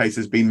think that the case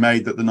has been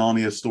made that the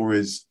Narnia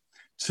stories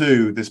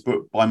too, this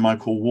book by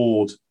Michael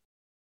Ward,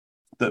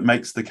 that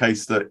makes the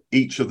case that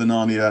each of the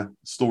Narnia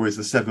stories,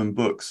 the 7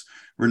 books,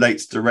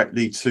 relates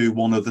directly to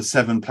one of the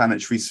 7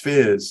 planetary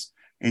spheres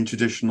in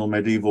traditional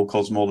medieval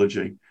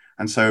cosmology.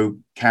 And so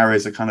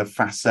carries a kind of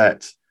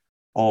facet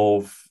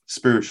of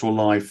spiritual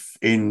life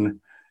interwoven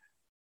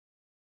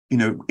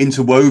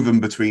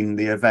between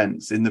the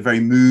events, in the very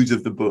mood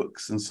of the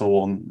books and so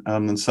on.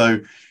 And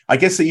so I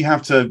guess that you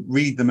have to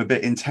read them a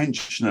bit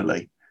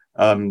intentionally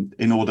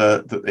in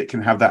order that it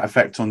can have that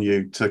effect on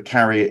you to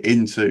carry it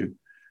into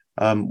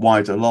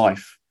wider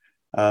life.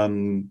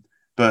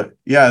 But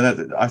yeah,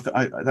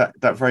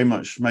 that very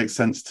much makes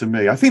sense to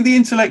me. I think the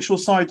intellectual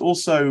side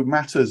also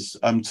matters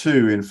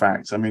too. In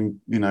fact, I mean,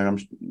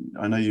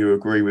 I know you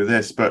agree with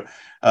this, but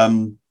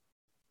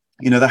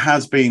there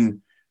has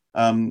been,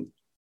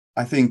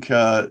 I think,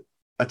 a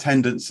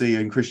tendency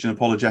in Christian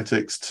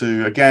apologetics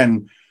to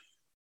again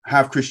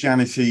have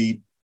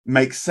Christianity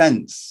make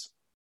sense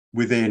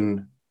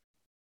within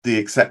the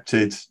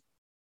accepted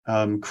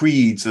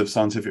creeds of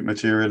scientific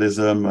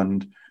materialism,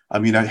 and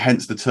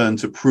hence the turn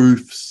to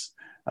proofs.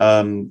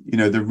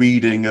 The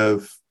reading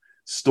of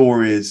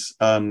stories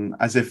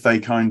as if they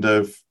kind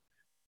of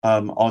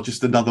are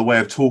just another way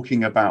of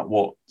talking about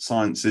what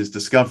science is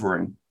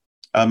discovering.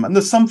 And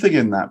there's something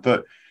in that.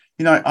 But,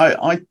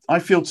 I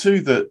feel too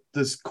that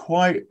there's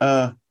quite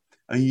a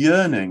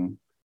yearning,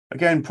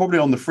 again, probably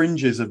on the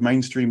fringes of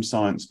mainstream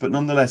science, but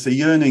nonetheless a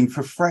yearning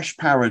for fresh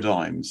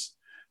paradigms,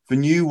 for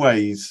new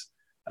ways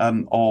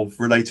of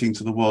relating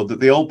to the world that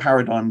the old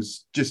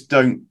paradigms just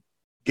don't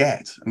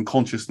get, and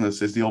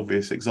consciousness is the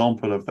obvious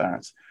example of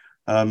that.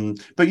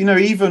 But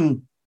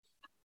even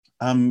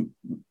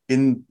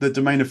in the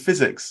domain of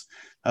physics,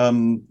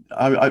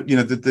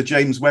 The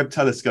James Webb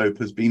Telescope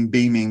has been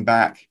beaming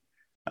back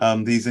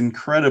these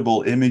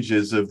incredible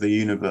images of the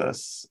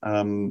universe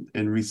in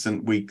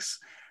recent weeks.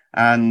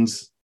 And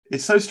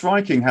it's so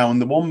striking how in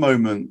the one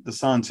moment, the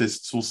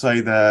scientists will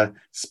say they're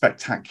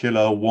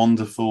spectacular,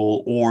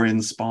 wonderful,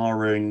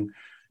 awe-inspiring,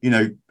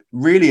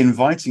 really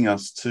inviting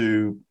us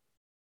to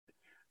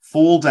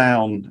fall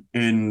down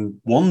in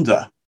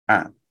wonder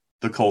at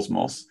the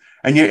cosmos.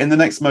 And yet in the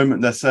next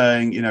moment, they're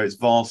saying, it's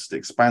vast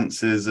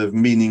expanses of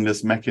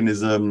meaningless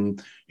mechanism,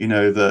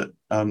 that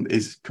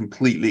is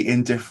completely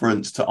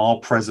indifferent to our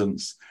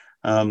presence.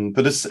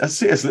 But as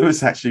C.S.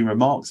 Lewis actually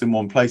remarks in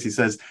one place, he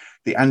says,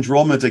 the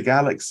Andromeda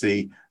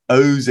galaxy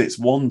owes its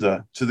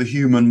wonder to the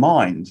human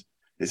mind.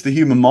 It's the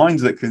human mind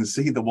that can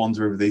see the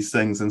wonder of these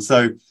things. And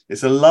so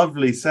it's a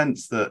lovely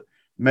sense that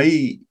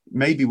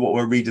maybe what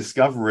we're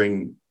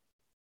rediscovering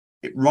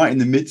right in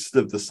the midst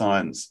of the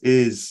science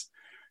is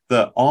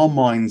that our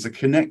minds are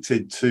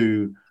connected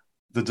to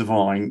the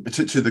divine,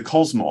 to the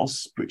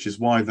cosmos, which is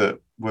why that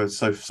we're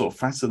so sort of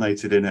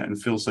fascinated in it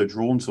and feel so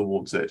drawn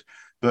towards it.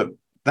 But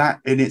that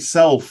in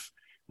itself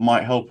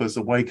might help us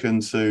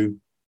awaken to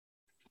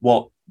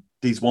what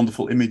these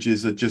wonderful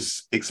images are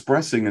just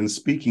expressing and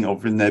speaking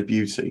of in their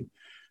beauty.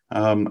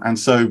 And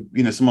so,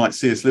 someone like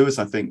C.S. Lewis,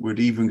 I think, would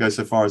even go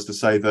so far as to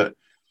say that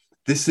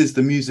this is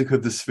the music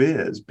of the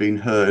spheres being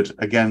heard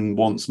again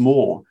once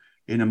more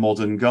in a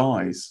modern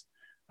guise.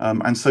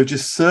 And so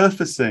just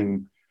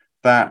surfacing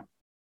that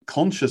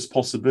conscious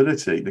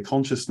possibility, the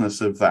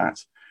consciousness of that,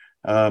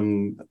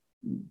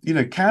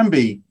 can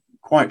be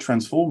quite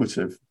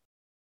transformative.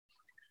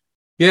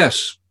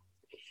 Yes.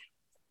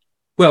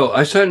 Well,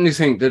 I certainly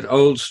think that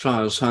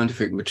old-style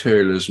scientific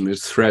materialism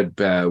is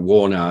threadbare,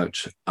 worn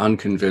out,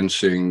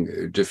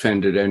 unconvincing,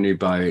 defended only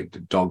by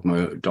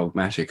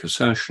dogmatic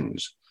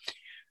assertions.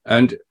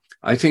 And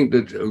I think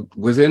that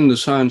within the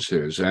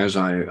sciences, as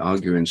I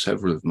argue in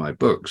several of my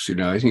books,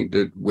 I think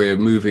that we're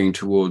moving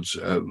towards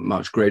a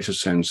much greater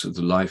sense of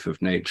the life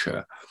of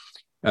nature.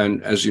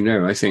 And as you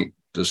know, I think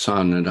the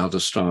sun and other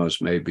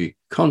stars may be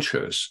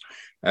conscious,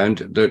 and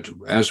that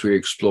as we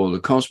explore the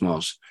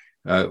cosmos,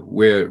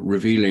 we're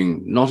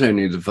revealing not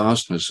only the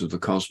vastness of the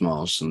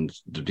cosmos and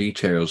the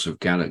details of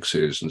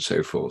galaxies and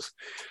so forth.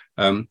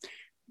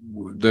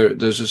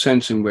 There's a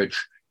sense in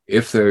which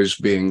if those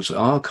beings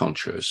are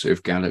conscious,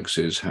 if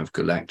galaxies have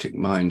galactic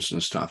minds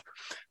and stuff,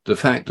 the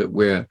fact that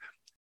we're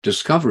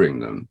discovering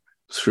them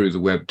through the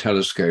Webb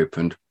telescope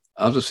and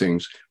other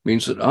things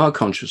means that our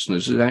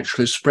consciousness is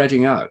actually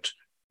spreading out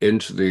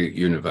into the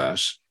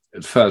universe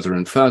further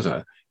and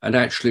further and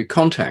actually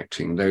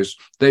contacting those.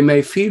 They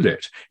may feel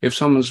it. If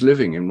someone's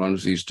living in one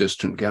of these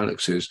distant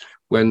galaxies,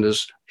 when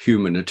there's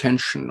human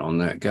attention on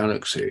that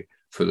galaxy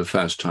for the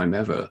first time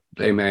ever,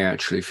 they may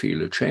actually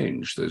feel a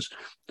change.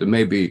 There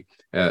may be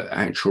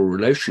actual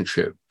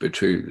relationship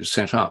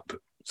set up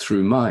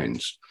through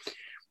minds.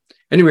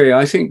 Anyway,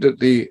 I think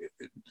that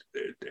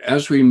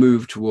as we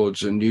move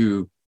towards a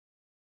new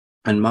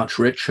and much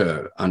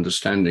richer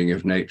understanding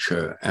of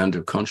nature and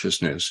of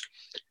consciousness,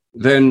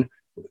 then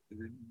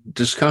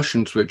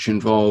discussions which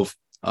involve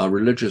our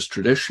religious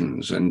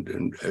traditions and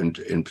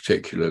in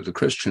particular the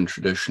Christian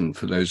tradition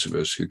for those of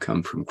us who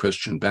come from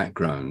Christian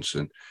backgrounds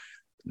and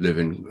live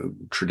in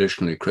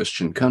traditionally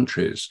Christian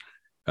countries,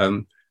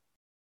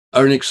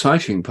 are an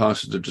exciting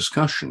part of the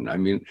discussion. I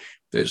mean,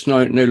 it's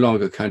no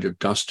longer kind of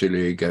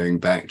dustily going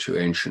back to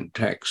ancient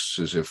texts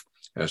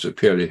as a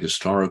purely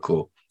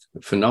historical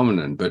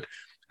phenomenon, but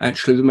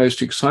actually the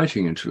most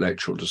exciting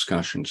intellectual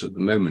discussions at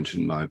the moment,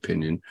 in my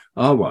opinion,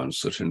 are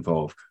ones that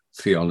involve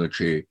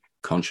theology,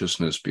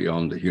 consciousness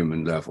beyond the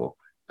human level,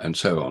 and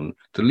so on.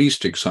 The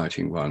least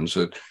exciting ones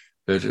that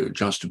are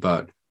just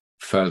about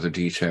further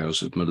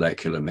details of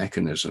molecular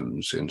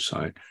mechanisms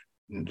inside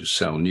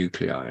cell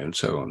nuclei and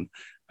so on.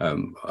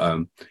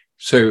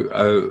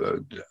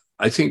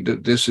 I think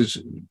that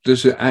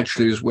this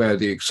actually is where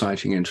the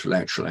exciting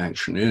intellectual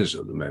action is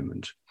at the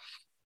moment.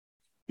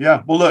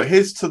 Yeah, well, look,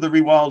 here's to the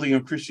rewilding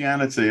of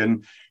Christianity,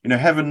 and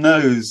heaven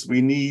knows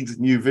we need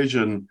new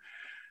vision,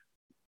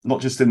 not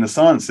just in the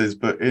sciences,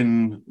 but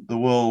in the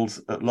world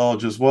at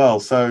large as well.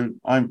 So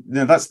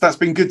that's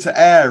been good to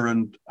air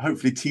and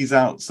hopefully tease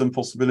out some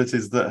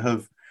possibilities that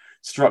have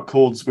struck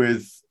chords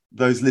with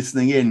those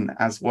listening in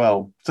as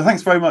well. So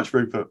thanks very much,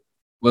 Rupert.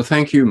 Well,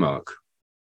 thank you, Mark.